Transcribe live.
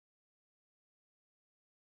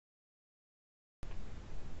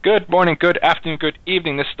Good morning, good afternoon, good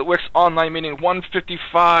evening. This is the WiX Online Meeting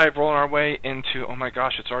 155, rolling our way into, oh my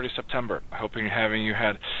gosh, it's already September. I hope you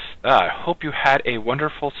had a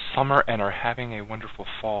wonderful summer and are having a wonderful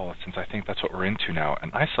fall, since I think that's what we're into now.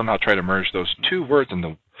 And I somehow try to merge those two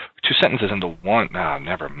sentences into one.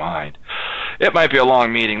 Never mind. It might be a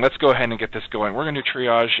long meeting. Let's go ahead and get this going. We're going to do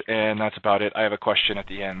triage, and that's about it. I have a question at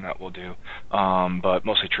the end that we'll do, but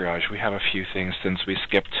mostly triage. We have a few things since we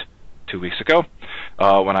skipped 2 weeks ago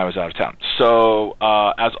when I was out of town. So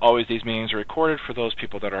as always, these meetings are recorded for those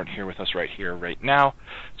people that aren't here with us right here, right now.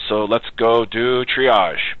 So let's go do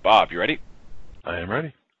triage. Bob, you ready? I am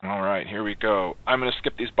ready. All right, here we go. I'm going to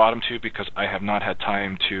skip these bottom two because I have not had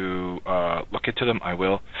time to look into them. I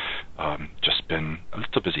will. Just been a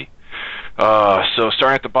little busy. So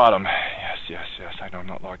starting at the bottom. Yes, I know I'm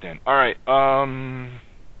not logged in. All right.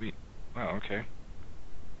 Okay.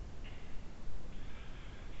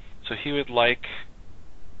 So he would like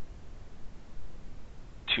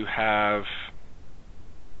to have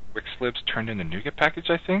WiX libs turned into NuGet package,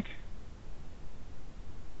 I think.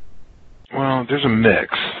 Well, there's a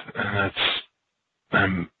mix, and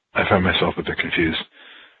I find myself a bit confused.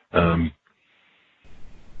 The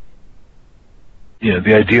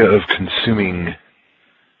idea of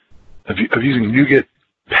using NuGet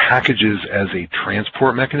packages as a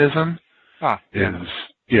transport mechanism is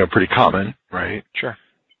pretty common, right? Sure.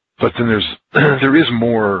 But then there is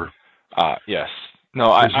more. Yes.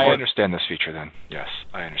 No, I understand this feature then. Yes,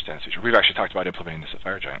 I understand this feature. We've actually talked about implementing this at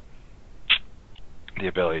FireGiant. The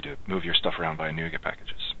ability to move your stuff around via NuGet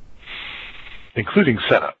packages. Including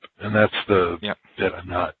setup. And that's the bit I'm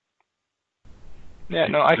not. Yeah,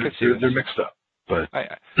 no, I could see this. They're mixed up. But I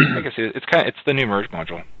can see it. It's the new merge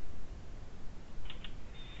module.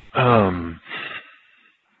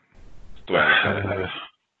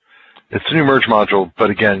 It's a new merge module, but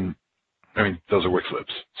again, those are WiX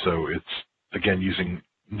libs. So it's, again, using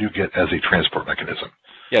NuGet as a transport mechanism.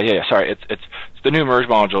 Yeah. Sorry, it's the new merge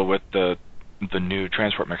module with the new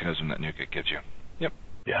transport mechanism that NuGet gives you. Yep.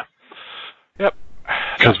 Yeah. Yep.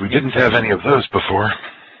 Because we didn't have any of those before.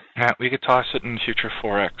 Yeah, we could toss it in future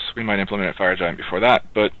 4X. We might implement it at FireGiant before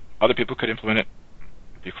that, but other people could implement it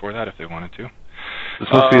before that if they wanted to. Is this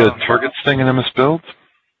supposed to be a targets thing in MS Build?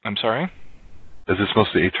 I'm sorry? Is this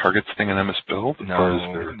supposed to be a targets thing in MS Build?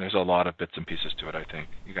 No, there's a lot of bits and pieces to it, I think.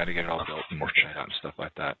 You got to get it all built and stuff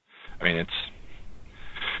like that. It's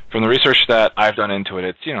from the research that I've done into it,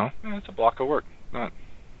 it's a block of work. So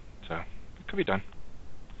it could be done.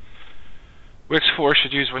 WiX 4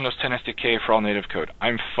 should use Windows 10 SDK for all native code.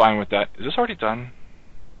 I'm fine with that. Is this already done?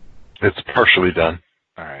 It's partially done.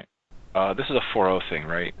 All right. This is a 4.0 thing,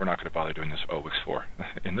 right? We're not going to bother doing this. WiX 4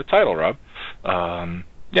 in the title, Rob.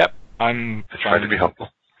 Yep. I'm trying to be helpful.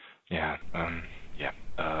 Yeah.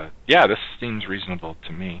 This seems reasonable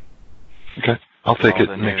to me. Okay. I'll take it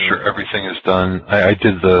and make sure everything is done. I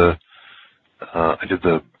did the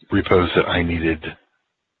repos that I needed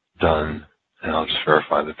done, and I'll just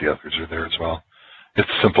verify that the others are there as well. It's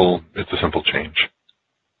simple. It's a simple change.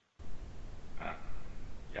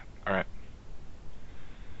 All right.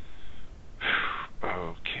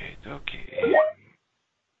 Okay.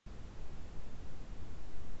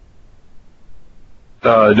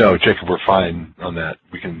 No, Jacob, we're fine on that.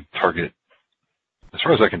 We can target, as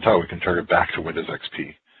far as I can tell, we can target back to Windows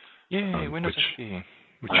XP. Yay, Windows XP.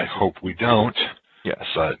 Which I hope we don't. Yes.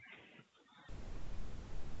 But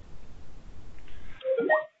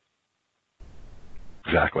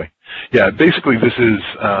exactly. Yeah. Basically, this is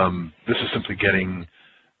simply getting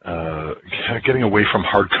away from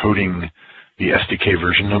hard coding the SDK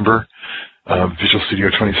version number. Visual Studio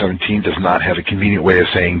 2017 does not have a convenient way of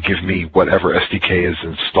saying, give me whatever SDK is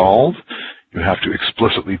installed. You have to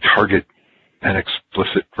explicitly target an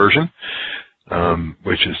explicit version,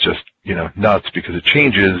 which is just, nuts because it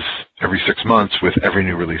changes every 6 months with every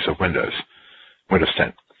new release of Windows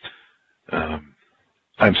 10.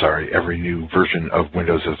 I'm sorry, every new version of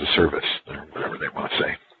Windows as a service, or whatever they want to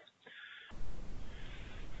say.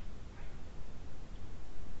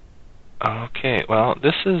 Okay, well,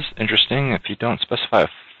 this is interesting. If you don't specify a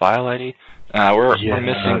file ID, we're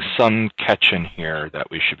missing some catch in here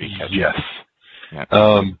that we should be catching. Yes.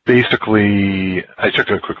 Yeah. Basically, I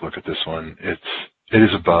took a quick look at this one. It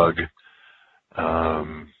is a bug.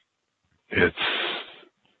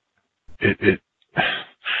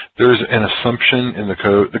 There's an assumption in the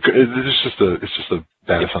code. It's just a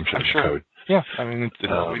bad assumption in the code. Yeah, something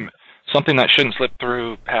that shouldn't slip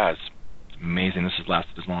through has. It's amazing this has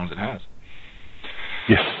lasted as long as it has.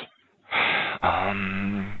 Yes.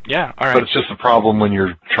 Yeah, all right. But it's just a problem when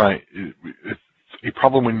you're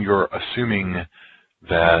assuming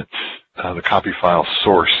that the copy file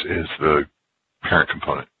source is the parent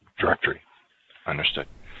component directory. Understood.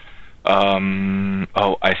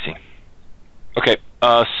 Oh, I see. Okay,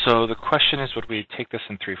 so the question is, would we take this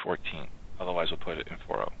in 3.14? Otherwise, we'll put it in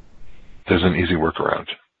 4.0. There's an easy workaround,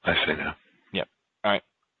 I say now. Yep. All right.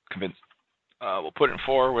 Convinced. We'll put it in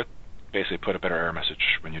 4 with basically put a better error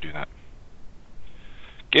message when you do that.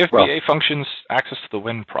 Give BA functions access to the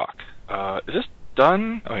Win proc. Is this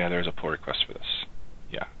done? Oh yeah, there's a pull request for this.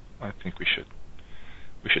 Yeah, I think we should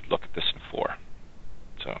look at this in 4.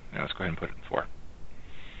 So yeah, let's go ahead and put it in 4.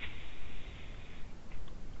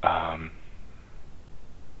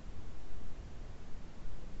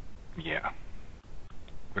 Yeah.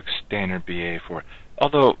 Quick standard BA for.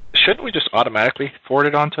 Although, shouldn't we just automatically forward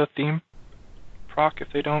it onto a theme proc if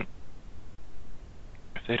they don't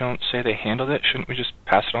say they handled it? Shouldn't we just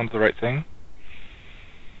pass it on to the right thing?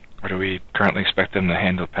 Or do we currently expect them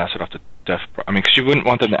to pass it off to def proc? I mean, because you wouldn't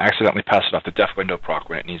want them to accidentally pass it off to def window proc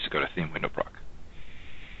when it needs to go to theme window proc.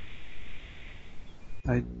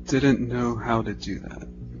 I didn't know how to do that.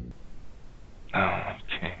 Oh,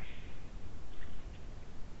 okay.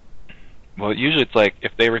 Well, usually it's like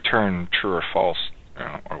if they return true or false,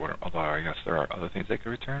 or whatever. Although I guess there are other things they could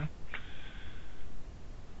return.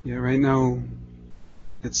 Yeah, right now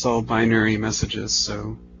it's all binary messages,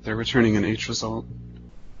 so they're returning an H result.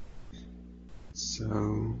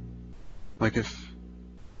 So, like if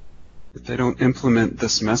they don't implement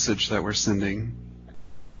this message that we're sending,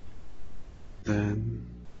 then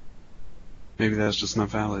maybe that's just not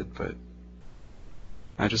valid, but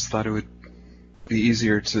I just thought it would be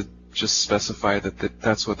easier to just specify that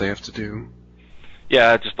that's what they have to do.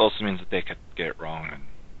 Yeah, it just also means that they could get it wrong, and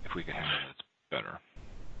if we can handle it, it's better.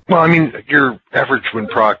 Well, I mean, your average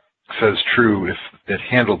WinProc says true if it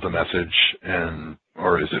handled the message,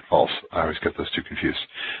 or is it false? I always get those two confused.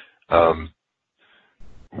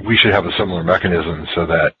 We should have a similar mechanism so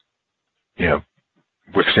that,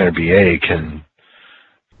 WiX Standard BA can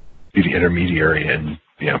be the intermediary and,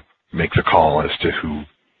 make the call as to who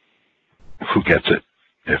gets it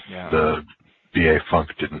if the BA func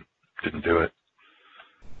didn't do it.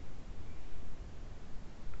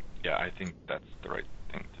 Yeah, I think that's the right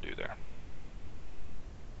thing to do there.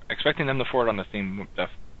 Expecting them to forward on the theme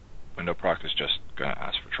def window proc is just going to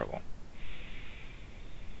ask for trouble.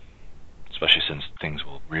 Especially since things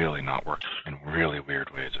will really not work in really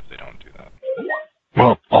weird ways if they don't do that.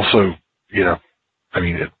 Well, also, the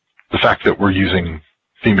fact that we're using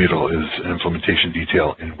ThemeModal is an implementation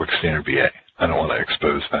detail in WiX Standard BA. I don't want to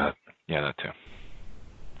expose that. Yeah, that too.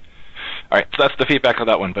 All right, so that's the feedback on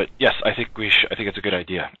that one. But yes, I think it's a good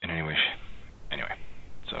idea in any way. Anyway,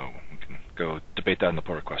 so we can go debate that in the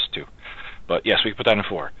pull request too. But yes, we can put that in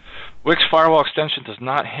 4. WiX Firewall Extension does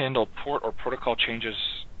not handle port or protocol changes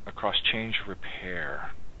across change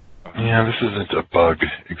repair. Okay. Yeah, this isn't a bug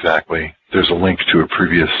exactly. There's a link to a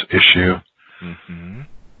previous issue. Mm-hmm.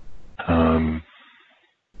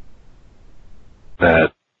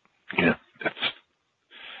 That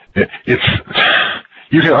it's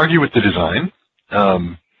you can argue with the design,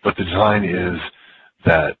 but the design is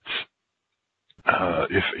that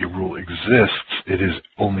if a rule exists, it is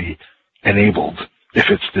only enabled if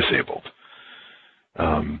it's disabled.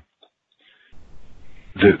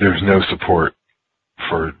 There's no support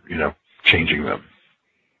for changing them.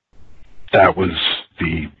 That was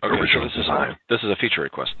the original design. This is a feature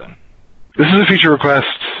request then. This is a feature request,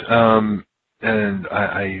 and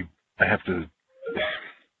I have to.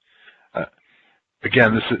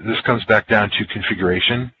 Again, this comes back down to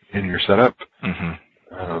configuration in your setup.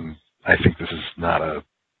 Mm-hmm. I think this is not a.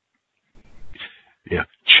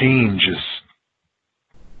 Change is.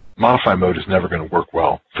 Modify mode is never going to work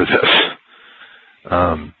well for this.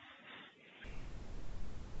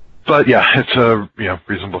 But yeah, it's a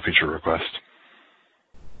reasonable feature request.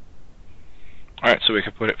 All right, so we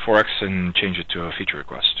could put it 4x and change it to a feature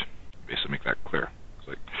request. Basically, make that clear. It's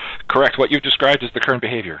like, correct. What you've described is the current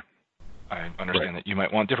behavior. I understand that you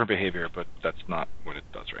might want different behavior, but that's not what it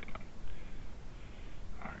does right now.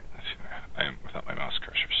 All right, let's see. I am without my mouse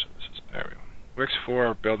cursor, so there we go. WiX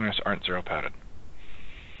 4 buildings aren't zero padded.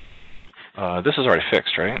 This is already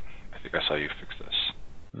fixed, right? I think I saw you fix this.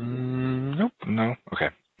 Nope. No? Okay.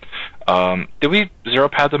 Did we zero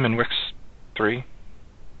pad them in WiX 3?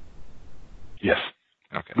 Yes.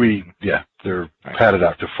 Okay. They're padded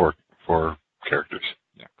out to four characters.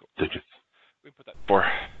 Yeah, cool. Digits. We put that 4.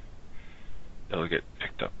 It'll get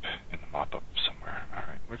picked up in the mop-up somewhere. All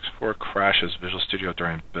right. WiX 4 crashes Visual Studio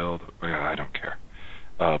during build. I don't care.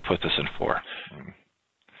 Put this in 4.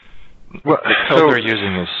 Well, the code they're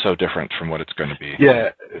using is so different from what it's going to be.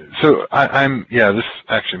 Yeah. So this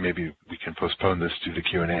actually, maybe we can postpone this to the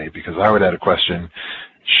Q&A, because I would add a question.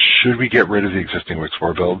 Should we get rid of the existing WiX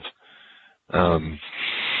 4 builds?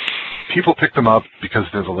 People pick them up because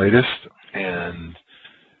they're the latest, and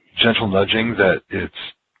gentle nudging that it's,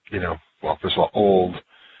 first of all, old,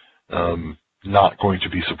 not going to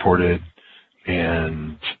be supported,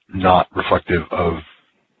 and not reflective of,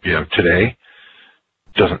 today,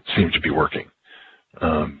 doesn't seem to be working.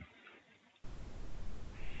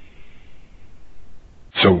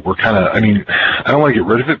 So we're kind of, I don't want to get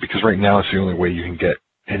rid of it, because right now it's the only way you can get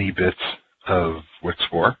any bits of WiX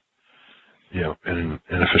 4, in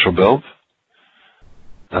an official build.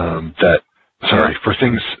 For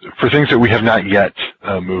things that we have not yet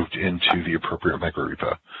moved into the appropriate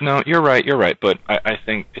microrepo. No, you're right. But I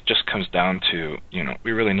think it just comes down to,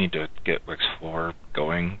 we really need to get WiX 4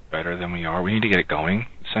 going better than we are. We need to get it going,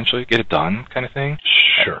 essentially, get it done, kind of thing.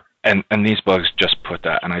 Sure. And these bugs just put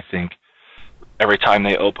that. And I think every time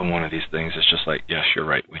they open one of these things, it's just like, yes, you're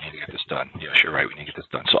right, we need to get this done. Yes, you're right, we need to get this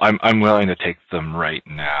done. So I'm willing to take them right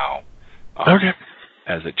now. Okay.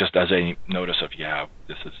 As a notice of,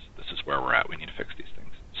 this is where we're at. We need to fix these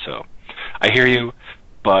things. So I hear you,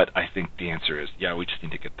 but I think the answer is, we just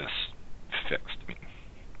need to get this fixed.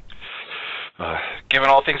 Given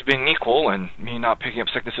all things being equal, and me not picking up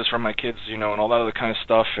sicknesses from my kids, and all that other kind of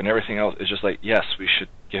stuff, and everything else, is just like, yes, we should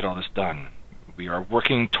get all this done. We are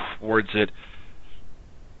working towards it.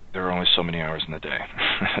 There are only so many hours in the day.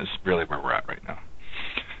 That's really where we're at right now.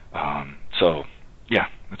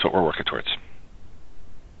 That's what we're working towards.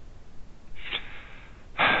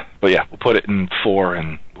 But we'll put it in 4,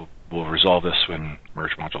 and we'll resolve this when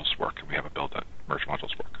merge modules work, and we have a build that merge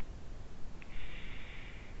modules work.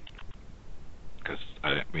 Because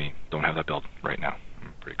we don't have that build right now.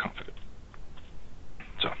 I'm pretty confident.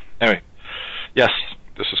 So anyway, yes,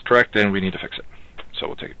 this is correct, and we need to fix it. So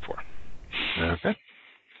we'll take it 4. Okay.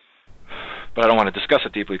 But I don't want to discuss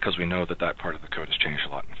it deeply, because we know that part of the code has changed a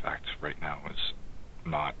lot. In fact, right now it's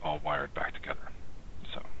not all wired back together.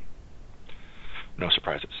 So no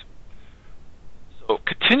surprises. So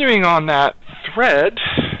continuing on that thread,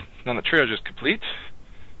 now the triage is complete.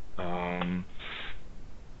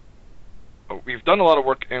 We've done a lot of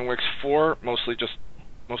work in WiX 4, mostly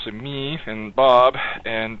me and Bob,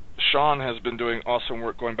 and Sean has been doing awesome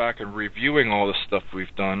work going back and reviewing all the stuff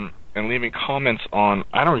we've done and leaving comments on,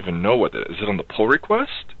 I don't even know what it is. Is it on the pull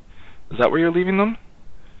request? Is that where you're leaving them?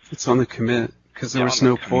 It's on the commit, because there was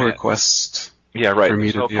no pull request for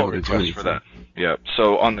me to be able to do anything. For that. Yeah,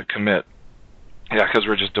 so on the commit, because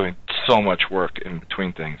we're just doing so much work in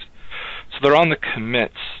between things. So they're on the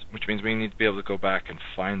commits, which means we need to be able to go back and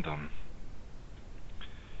find them.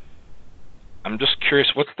 I'm just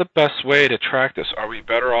curious, what's the best way to track this? Are we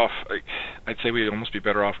better off, I'd say we'd almost be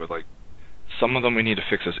better off with, some of them we need to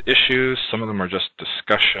fix as issues, some of them are just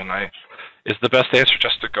discussion. Is the best answer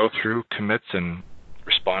just to go through commits and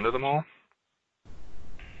respond to them all?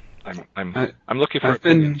 I'm looking for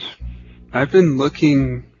opinions. I've been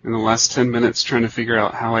looking in the last 10 minutes trying to figure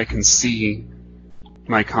out how I can see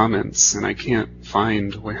my comments, and I can't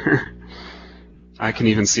find where I can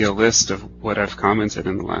even see a list of what I've commented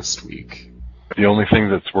in the last week. The only thing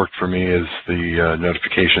that's worked for me is the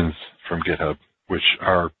notifications from GitHub, which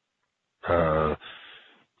are of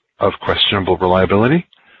questionable reliability.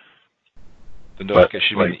 The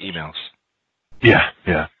notification, you mean the emails? Yeah.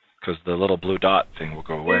 Because the little blue dot thing will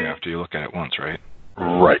go away after you look at it once, right?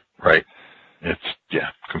 Right. It's,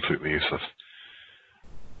 completely useless.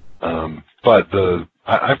 But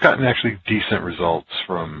I've gotten actually decent results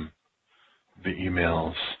from the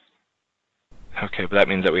emails. Okay, but that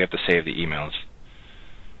means that we have to save the emails.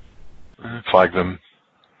 Flag them.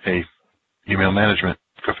 Hey, email management.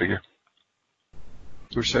 Go figure.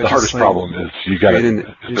 The hardest problem is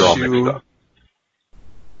they're all mixed up.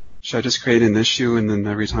 Should I just create an issue, and then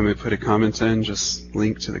every time I put a comment in, just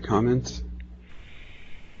link to the comment?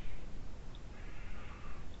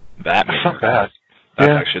 That's not bad.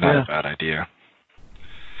 That's actually not a bad idea.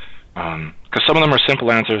 Because some of them are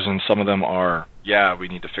simple answers, and some of them are, we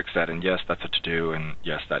need to fix that, and yes, that's a to-do, and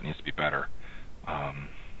yes, that needs to be better.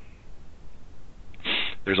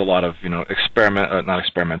 There's a lot of, not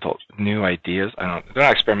experimental, new ideas. They're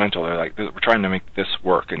not experimental. They're like, we're trying to make this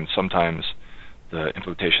work, and sometimes the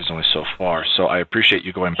implementation is only so far. So I appreciate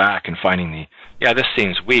you going back and finding this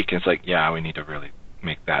seems weak, and it's like, we need to really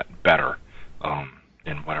make that better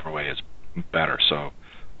in whatever way is better. So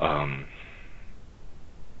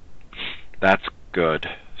that's good.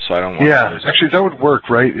 So I don't want to lose actually, that would work,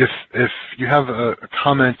 right? If you have a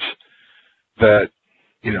comment that,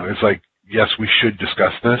 is like, yes, we should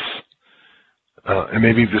discuss this, and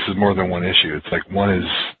maybe this is more than one issue. It's like one is,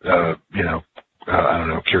 I don't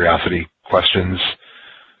know, curiosity questions.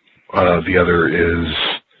 The other is,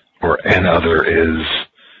 or an other is,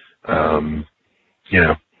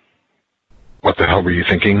 what the hell were you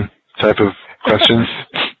thinking type of questions.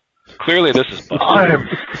 Clearly this is busted.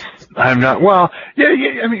 I'm not, well,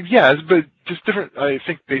 yeah, but just different, I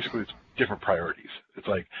think basically it's different priorities. It's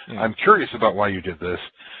like, I'm curious about why you did this,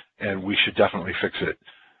 and we should definitely fix it.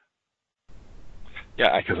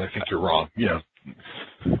 Yeah, because I think you're wrong. Yeah.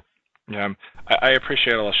 Yeah, I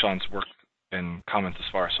appreciate all of Sean's work and comments as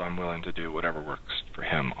far, so I'm willing to do whatever works for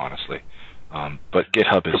him, honestly. But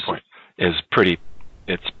GitHub is pretty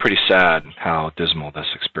sad how dismal this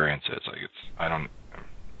experience is. Like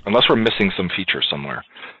unless we're missing some feature somewhere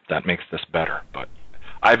that makes this better. But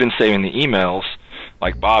I've been saving the emails,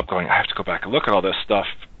 like Bob, going, I have to go back and look at all this stuff,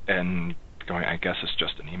 and going, I guess it's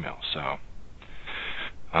just an email. So,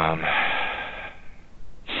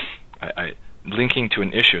 linking to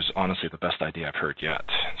an issue is honestly the best idea I've heard yet.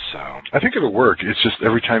 So I think it'll work. It's just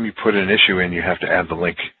every time you put an issue in, you have to add the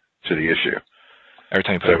link to the issue. Every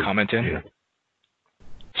time you put a comment in? Yeah.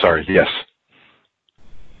 Sorry, yes.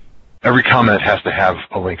 Every comment has to have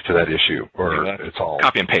a link to that issue, or it's all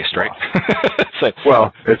copy and paste, right?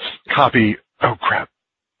 Well, it's copy. Oh crap!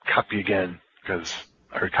 Copy again because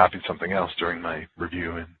I already copied something else during my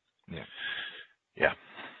review, and yeah.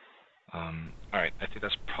 All right, I think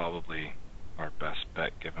that's probably our best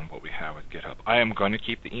bet given what we have with GitHub. I am going to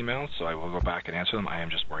keep the emails, so I will go back and answer them. I am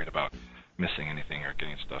just worried about missing anything or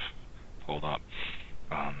getting stuff pulled up.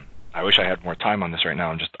 I wish I had more time on this right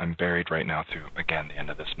now. I'm buried right now through, again, the end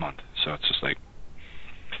of this month. So it's just like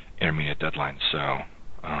intermediate deadline. So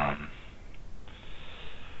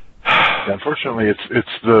unfortunately,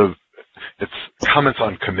 it's comments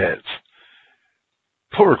on commits.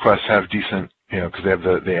 Pull requests have decent, because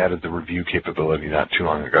they added the review capability not too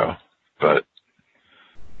long ago. But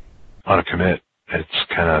on a commit, it's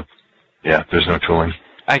kind of, there's no tooling.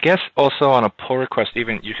 I guess also on a pull request,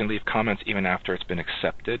 even you can leave comments even after it's been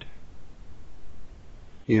accepted.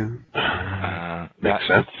 Yeah. Makes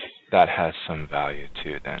sense. That has some value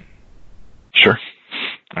too, then. Sure.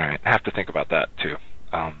 All right, I have to think about that too.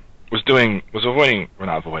 Was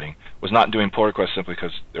not doing pull requests simply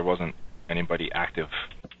because there wasn't anybody active,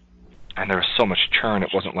 and there was so much churn.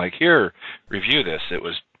 It wasn't like, here, review this. It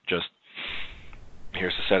was just,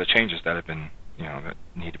 here's a set of changes that have been, that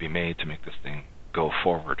need to be made to make this thing go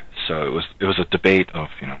forward. So it was a debate of,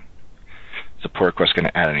 is the pull request going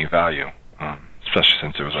to add any value? Especially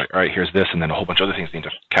since it was like, all right, here's this, and then a whole bunch of other things need to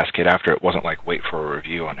cascade after. It wasn't like wait for a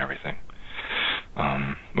review on everything.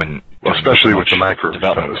 Especially with the micro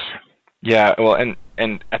development. Yeah, well,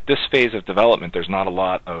 and at this phase of development, there's not a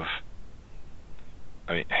lot of.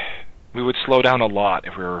 I mean, we would slow down a lot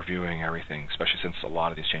if we were reviewing everything, especially since a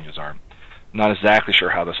lot of these changes are. Not exactly sure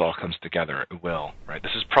how this all comes together. It will, right?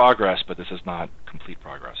 This is progress, but this is not complete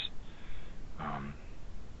progress.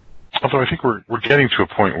 Although I think we're getting to a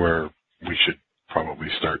point where we should probably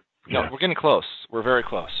start. No, we're getting close. We're very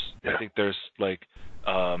close. Yeah. I think there's like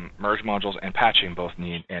merge modules and patching both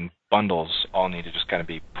need, and bundles all need to just kind of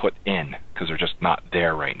be put in because they're just not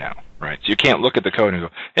there right now, right? So you can't look at the code and go,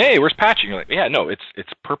 hey, where's patching? You're like, yeah, no, it's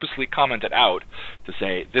purposely commented out to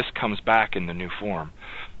say this comes back in the new form.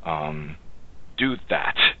 Do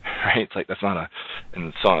that, right? It's like that's not a,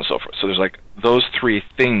 and so on and so forth. So there's like those three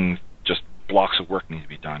things, just blocks of work need to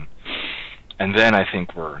be done. And then I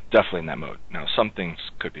think we're definitely in that mode. Now, some things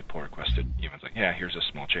could be pull requested. Even it's like, yeah, here's a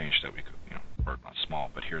small change that we could, or not small,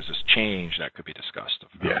 but here's this change that could be discussed of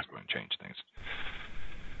how we're going to change things.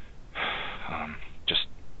 Just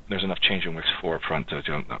there's enough change in WiX 4 up front to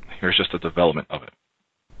do. Here's just the development of it.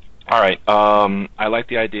 All right. I like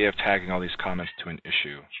the idea of tagging all these comments to an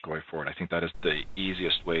issue going forward. I think that is the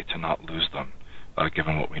easiest way to not lose them,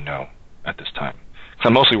 given what we know at this time. Because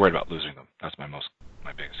I'm mostly worried about losing them. That's my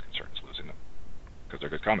biggest concern is losing them, because they're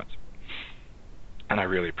good comments. And I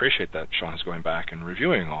really appreciate that Sean is going back and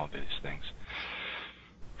reviewing all of these things.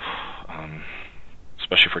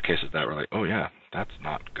 Especially for cases that were like, oh yeah, that's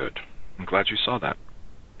not good. I'm glad you saw that.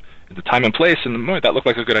 At the time and place and the moment, that looked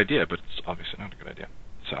like a good idea, but it's obviously not a good idea.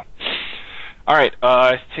 So, all right,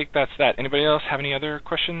 I think that's that. Anybody else have any other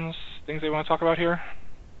questions, things they want to talk about here?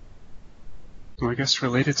 Well, I guess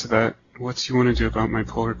related to that, what do you want to do about my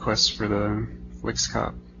pull request for the WiX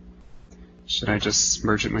cop? Should I just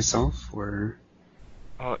merge it myself, or?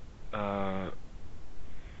 I'll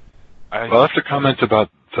have to comment about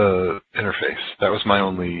the interface. That was my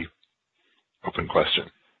only open question.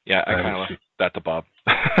 Yeah, I kind of left that to Bob.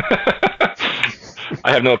 I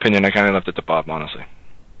have no opinion. I kind of left it to Bob, honestly.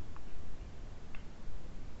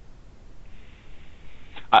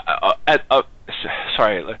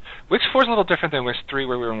 Sorry, WiX 4 is a little different than WiX 3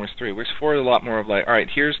 where we were in WiX 3. WiX 4 is a lot more of like, all right,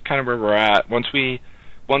 here's kind of where we're at. Once the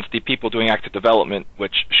people doing active development,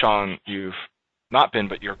 which Sean, you've not been,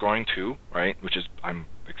 but you're going to, right? Which is I'm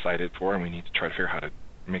excited for, and we need to try to figure out how to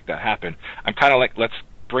make that happen. I'm kind of like, let's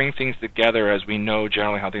bring things together as we know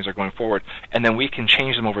generally how things are going forward, and then we can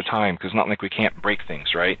change them over time, because it's not like we can't break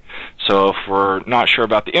things, right? So if we're not sure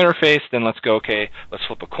about the interface, then let's go, okay, let's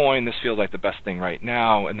flip a coin. This feels like the best thing right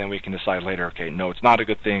now, and then we can decide later, okay, no, it's not a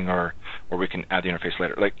good thing, or we can add the interface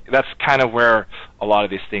later. Like, that's kind of where a lot of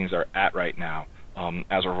these things are at right now,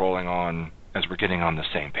 as we're rolling on, as we're getting on the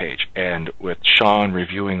same page. And with Sean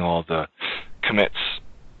reviewing all the commits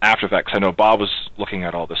after that, because I know Bob was looking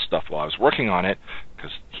at all this stuff while I was working on it,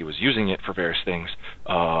 because he was using it for various things.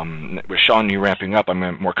 With Sean, you ramping up,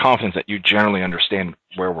 I'm more confident that you generally understand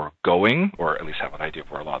where we're going, or at least have an idea of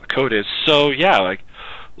where a lot of the code is. So yeah, like,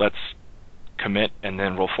 let's commit and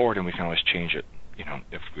then roll forward, and we can always change it. You know,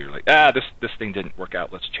 if we were like, this thing didn't work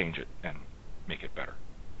out, let's change it and make it better.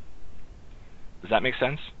 Does that make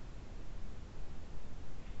sense?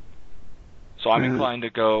 So I'm inclined to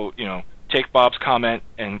go, you know, take Bob's comment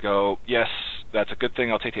and go, yes, that's a good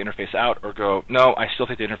thing, I'll take the interface out, or go, no, I still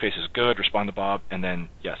think the interface is good, respond to Bob, and then,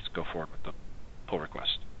 yes, go forward with the pull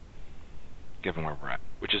request, given where we're at,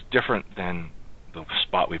 which is different than the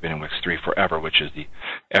spot we've been in WiX 3 forever, which is the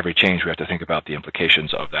every change we have to think about the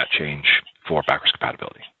implications of that change for backwards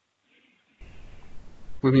compatibility.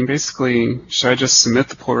 I mean, basically, should I just submit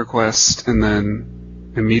the pull request and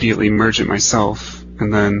then immediately merge it myself,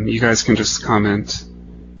 and then you guys can just comment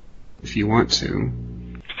if you want to?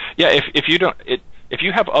 Yeah, if you don't, if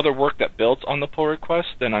you have other work that builds on the pull request,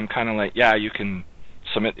 then I'm kind of like, yeah, you can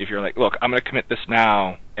submit. If you're like, look, I'm going to commit this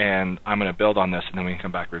now, and I'm going to build on this, and then we can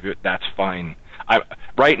come back and review it. That's fine.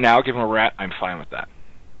 Right now, given where we're at, I'm fine with that.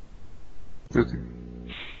 Okay.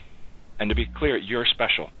 And to be clear, you're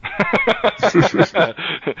special.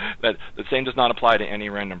 That the same does not apply to any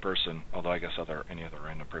random person, although I guess any other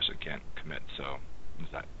random person can't commit. So is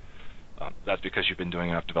that? That's because you've been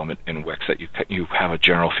doing enough development in WiX that you have a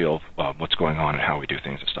general feel of what's going on and how we do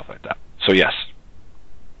things and stuff like that. So yes.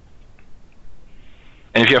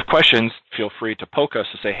 And if you have questions, feel free to poke us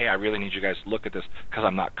to say, hey, I really need you guys to look at this because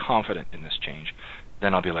I'm not confident in this change.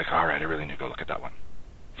 Then I'll be like, all right, I really need to go look at that one.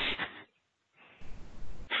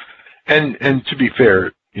 And to be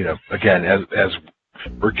fair, you know, again, as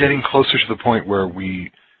we're getting closer to the point where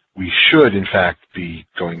we should, in fact, be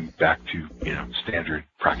going back to, you know, standard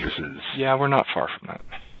practices. Yeah, we're not far from that.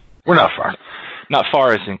 We're not far. Not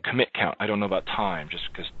far as in commit count. I don't know about time, just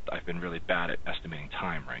because I've been really bad at estimating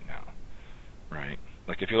time right now. Right?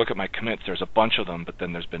 Like, if you look at my commits, there's a bunch of them, but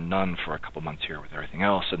then there's been none for a couple months here with everything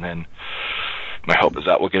else, and then my hope is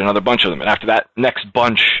that we'll get another bunch of them. And after that next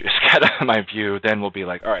bunch is kind of my view, then we'll be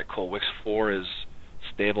like, all right, cool, WiX 4 is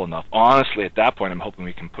stable enough. Honestly, at that point, I'm hoping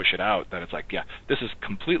we can push it out, that it's like, yeah, this is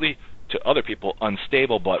completely, to other people,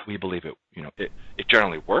 unstable, but we believe it, you know, it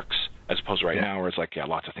generally works, as opposed to right now where it's like, yeah,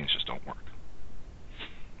 lots of things just don't work.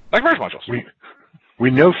 Like merge modules. We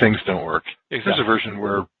know things don't work. Exactly. There's a version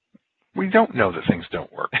where we don't know that things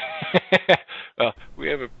don't work. Well, we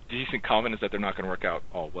have a decent comment is that they're not going to work out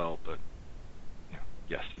all well, but you know,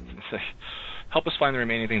 yes. Help us find the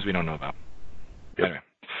remaining things we don't know about. Yep. Anyway,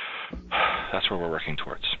 that's where we're working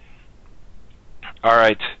towards. All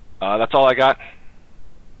right, that's all I got.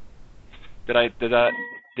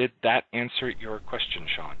 Did that answer your question,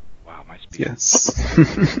 Sean? Wow, my speed. Yes. I'm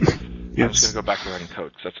just going to go back to writing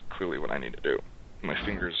code, because that's clearly what I need to do. My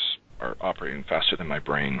fingers are operating faster than my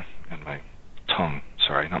brain and my tongue.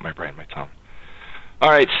 Sorry, not my brain, my tongue. All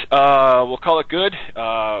right, we'll call it good.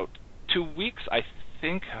 2 weeks, I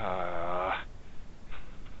think.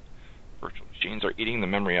 Virtual machines are eating the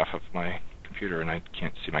memory off of my computer, and I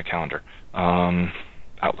can't see my calendar.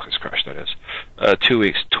 Outlook has crashed, that is. 2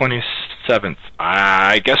 weeks, 27th.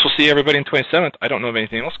 I guess we'll see everybody on 27th. I don't know of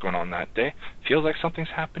anything else going on that day. Feels like something's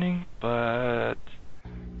happening, but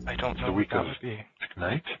I don't know what that would be.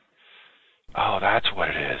 Ignite? Oh, that's what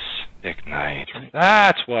it is. Ignite.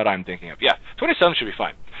 That's what I'm thinking of. Yeah, 27th should be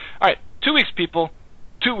fine. All right, 2 weeks, people.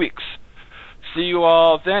 2 weeks. See you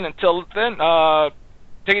all then. Until then,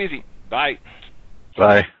 take it easy. Bye.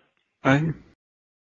 Bye. Bye.